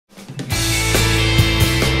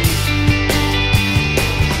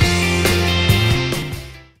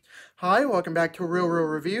Hi, welcome back to Real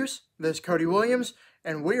Reviews. This is Cody Williams,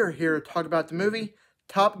 and we are here to talk about the movie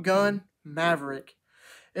Top Gun Maverick.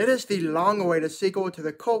 It is the long-awaited sequel to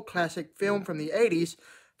the cult classic film from the 80s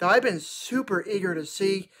that I've been super eager to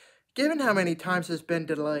see, given how many times it's been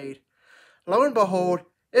delayed. Lo and behold,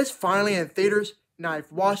 it's finally in theaters, and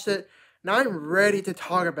I've watched it, and I'm ready to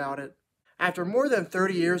talk about it. After more than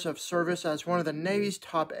 30 years of service as one of the Navy's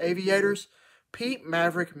top aviators, Pete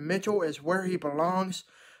Maverick Mitchell is where he belongs,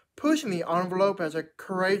 pushing the envelope as a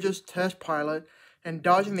courageous test pilot and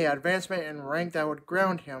dodging the advancement in rank that would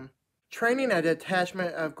ground him. Training a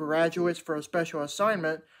detachment of graduates for a special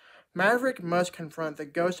assignment, Maverick must confront the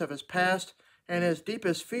ghosts of his past and his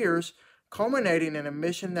deepest fears, culminating in a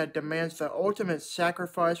mission that demands the ultimate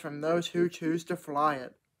sacrifice from those who choose to fly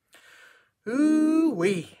it.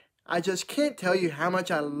 Ooh-wee! I just can't tell you how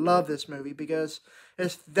much I love this movie because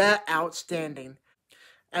it's that outstanding.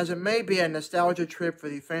 As it may be a nostalgia trip for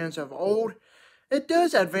the fans of old, it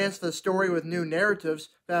does advance the story with new narratives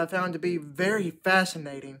that I found to be very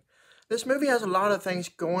fascinating. This movie has a lot of things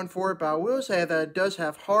going for it, but I will say that it does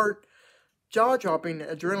have heart, jaw-dropping,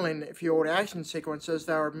 adrenaline-fueled action sequences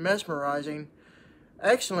that are mesmerizing,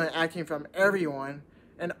 excellent acting from everyone,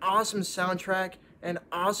 an awesome soundtrack, and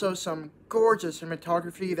also some gorgeous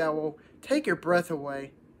cinematography that will take your breath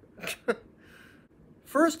away.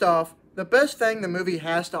 First off, the best thing the movie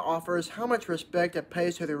has to offer is how much respect it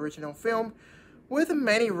pays to the original film, with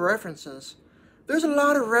many references. There's a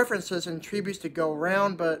lot of references and tributes to go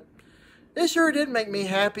around, but it sure did make me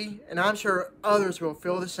happy, and I'm sure others will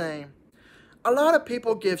feel the same. A lot of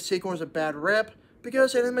people give sequels a bad rep,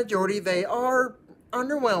 because in the majority they are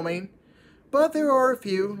underwhelming, but there are a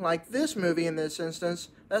few, like this movie in this instance,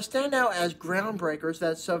 that stand out as groundbreakers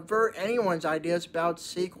that subvert anyone's ideas about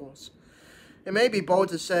sequels. It may be bold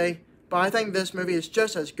to say, but I think this movie is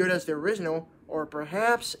just as good as the original, or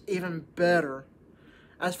perhaps even better.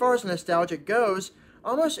 As far as nostalgia goes,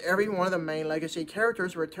 almost every one of the main legacy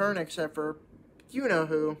characters return except for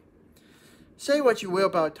you-know-who. Say what you will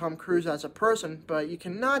about Tom Cruise as a person, but you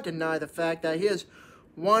cannot deny the fact that he is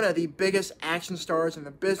one of the biggest action stars in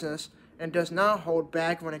the business and does not hold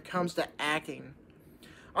back when it comes to acting.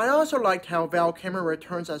 I also liked how Val Kilmer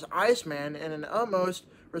returns as Iceman in an utmost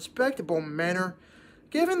respectable manner,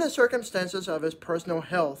 given the circumstances of his personal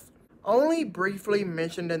health. Only briefly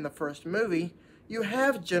mentioned in the first movie, you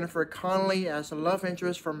have Jennifer Connelly as the love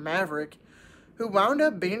interest for Maverick, who wound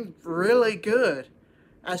up being really good.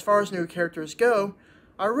 As far as new characters go,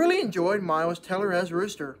 I really enjoyed Miles Teller as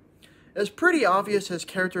Rooster. It's pretty obvious his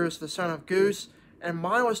character is the son of Goose, and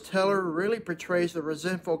Miles Teller really portrays the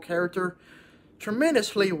resentful character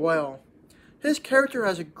tremendously well. His character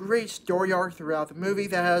has a great story arc throughout the movie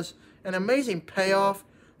that has an amazing payoff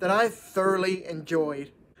that I thoroughly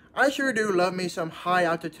enjoyed. I sure do love me some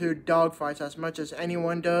high-altitude dogfights as much as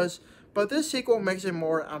anyone does, but this sequel makes it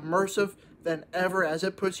more immersive than ever as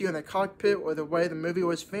it puts you in the cockpit with the way the movie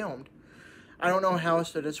was filmed. I don't know how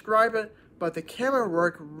else to describe it, but the camera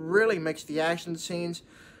work really makes the action scenes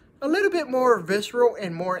a little bit more visceral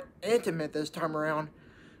and more intimate this time around,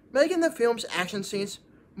 making the film's action scenes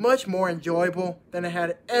much more enjoyable than it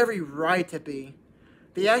had every right to be.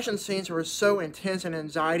 The action scenes were so intense and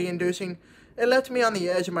anxiety-inducing, it left me on the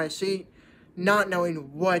edge of my seat, not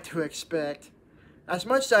knowing what to expect. As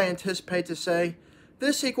much as I anticipate to say,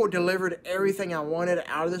 this sequel delivered everything I wanted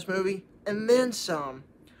out of this movie, and then some.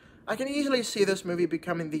 I can easily see this movie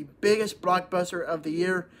becoming the biggest blockbuster of the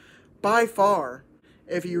year by far.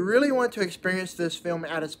 If you really want to experience this film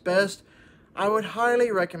at its best, I would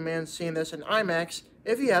highly recommend seeing this in IMAX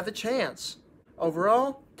if you have the chance.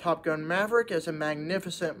 Overall, Top Gun Maverick is a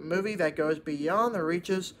magnificent movie that goes beyond the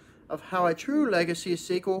reaches of how a true legacy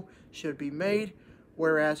sequel should be made,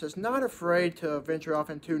 whereas it's not afraid to venture off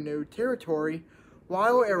into new territory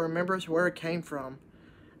while it remembers where it came from.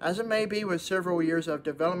 As it may be with several years of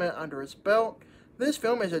development under its belt, this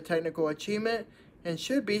film is a technical achievement and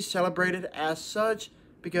should be celebrated as such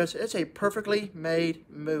because it's a perfectly made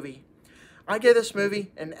movie. I give this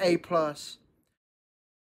movie an A+.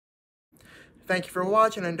 Thank you for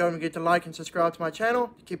watching, and don't forget to like and subscribe to my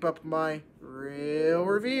channel to keep up with my real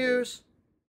reviews.